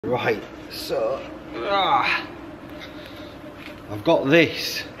Right, so I've got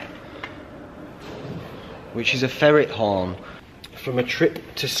this, which is a ferret horn from a trip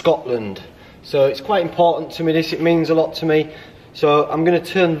to Scotland. So it's quite important to me, this, it means a lot to me. So I'm going to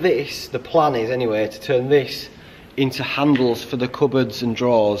turn this, the plan is anyway, to turn this into handles for the cupboards and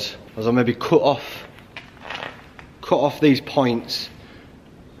drawers. As I'll maybe cut off these points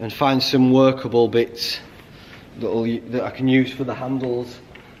and find some workable bits that I can use for the handles.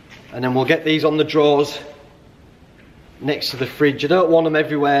 And then we'll get these on the drawers next to the fridge. I don't want them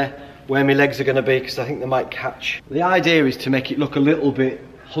everywhere where my legs are going to be because I think they might catch. The idea is to make it look a little bit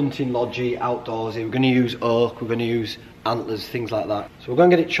hunting lodgy, outdoorsy. We're going to use oak, we're going to use antlers, things like that. So we're going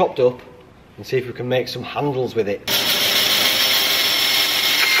to get it chopped up and see if we can make some handles with it.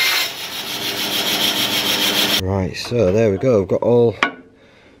 Right, so there we go. We've got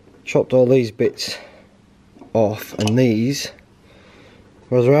chopped all these bits off, and these,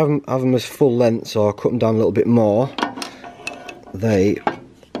 whereas I have them as full length, so I'll cut them down a little bit more, they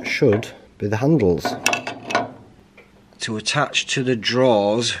should be the handles. To attach to the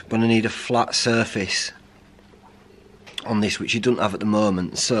drawers, I'm going to need a flat surface on this, which you don't have at the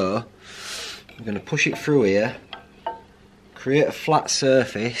moment, so I'm going to push it through here, create a flat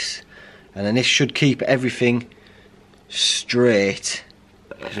surface, and then this should keep everything straight.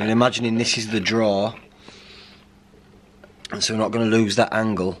 So I'm imagining this is the drawer, and so we're not going to lose that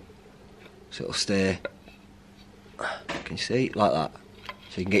angle, so it'll stay, can you see, like that,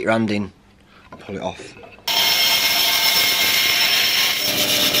 so you can get your hand in and pull it off.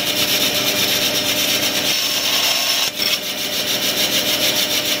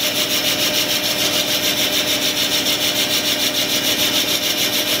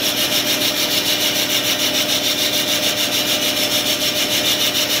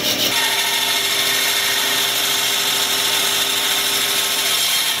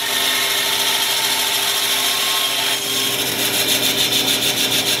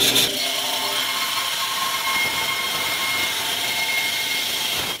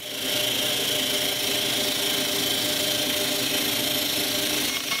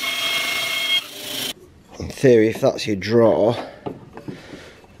 In theory, if that's your drawer,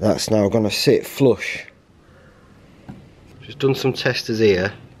 that's now going to sit flush. Just done some testers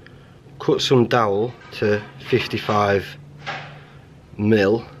here, cut some dowel to 55mm,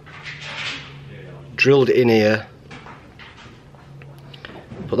 drilled it in here,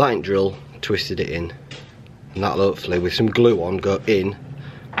 put that in drill, twisted it in, and that'll hopefully, with some glue on, go in,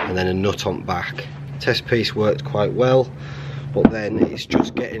 and then a nut on back. Test piece worked quite well, but then it's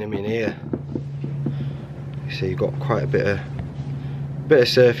just getting them in here. So you've got quite a bit of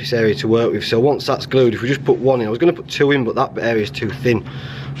surface area to work with. So once that's glued, if we just put one in, I was going to put two in, but that area is too thin,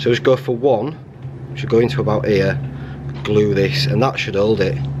 so just go for one, should go into about here, glue this, and that should hold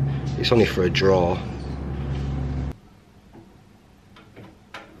it. It's only for a drawer.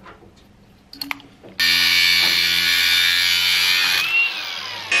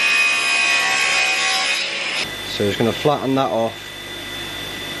 So just going to flatten that off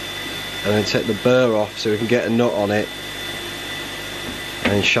and then take the burr off so we can get a nut on it,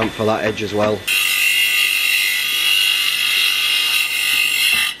 and then chamfer that edge as well.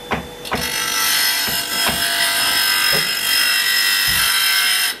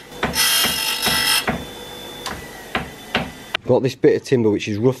 Got this bit of timber which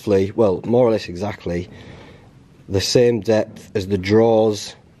is roughly, well, more or less exactly the same depth as the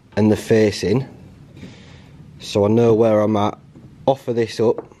drawers and the facing, so I know where I'm at. Offer this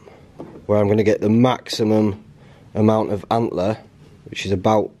up where I'm going to get the maximum amount of antler, which is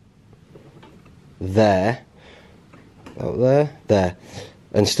about there, there,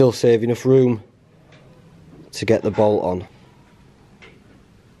 and still save enough room to get the bolt on.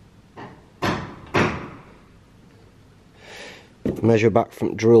 Measure back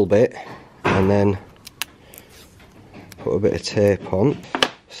from drill bit and then put a bit of tape on,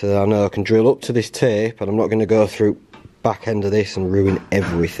 so that I know I can drill up to this tape and I'm not going to go through back end of this and ruin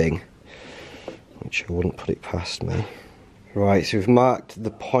everything, which I wouldn't put it past me. Right, so we've marked the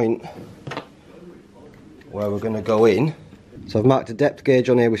point where we're going to go in. So I've marked a depth gauge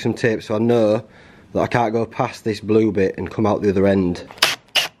on here with some tape, so I know that I can't go past this blue bit and come out the other end.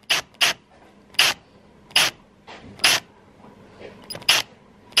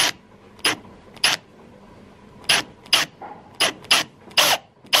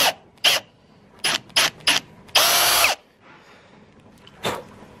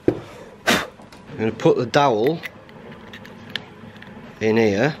 I'm going to put the dowel in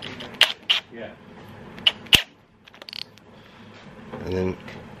here, and then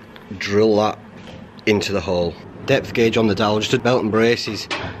drill that into the hole. Depth gauge on the dowel, just a belt and braces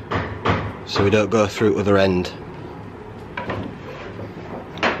so we don't go through other end.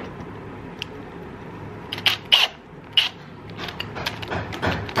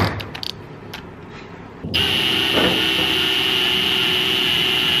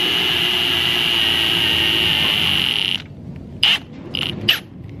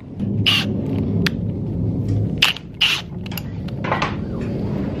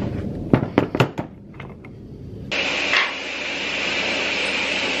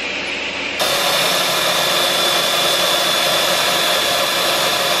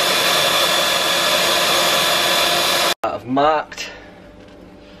 I've marked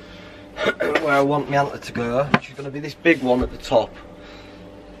where I want my antler to go, which is going to be this big one at the top,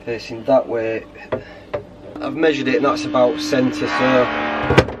 facing that way. I've measured it and that's about centre,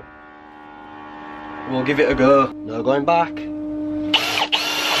 so we'll give it a go. No going back.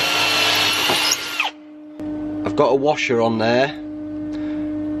 I've got a washer on there,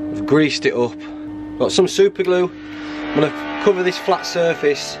 I've greased it up, got some super glue. I'm going to cover this flat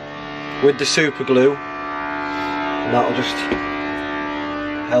surface with the super glue, and that'll just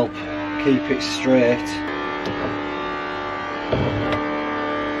help keep it straight.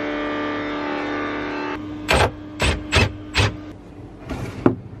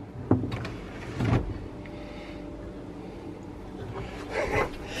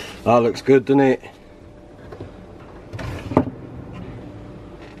 That looks good, doesn't it?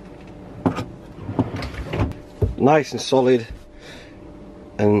 Nice and solid,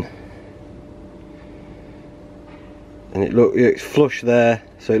 and it's flush there,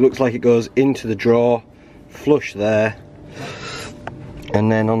 so it looks like it goes into the drawer, flush there,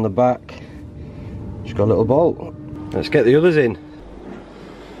 and then on the back just got a little bolt. Let's get the others in,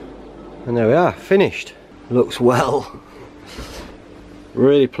 and there we are, finished. Looks well.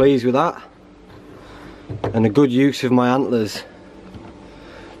 Really pleased with that, and a good use of my antlers.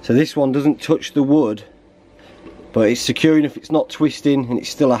 So this one doesn't touch the wood, but it's secure enough, it's not twisting, and it's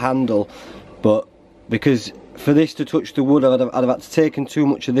still a handle. But because for this to touch the wood, I'd have had to taken too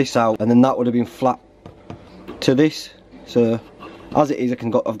much of this out, and then that would have been flat to this. So as it is,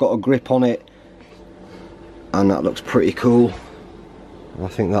 I've got a grip on it, and that looks pretty cool. I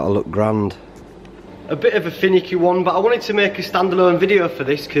think that'll look grand. A bit of a finicky one, but I wanted to make a standalone video for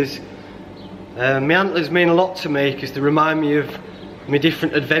this because my antlers mean a lot to me, because they remind me of my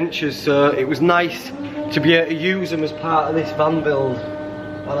different adventures. So it was nice to be able to use them as part of this van build,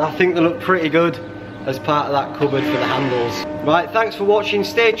 and I think they look pretty good as part of that cupboard for the handles. Right, thanks for watching.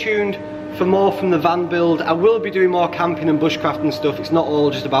 Stay tuned for more from the van build. I will be doing more camping and bushcrafting stuff. It's not all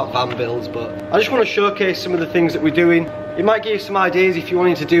just about van builds, but I just want to showcase some of the things that we're doing. It might give you some ideas if you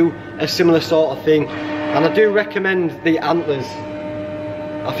wanted to do a similar sort of thing, and I do recommend the antlers.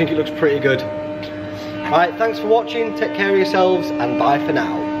 I think it looks pretty good. Right, thanks for watching, take care of yourselves, and bye for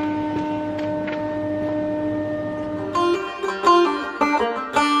now.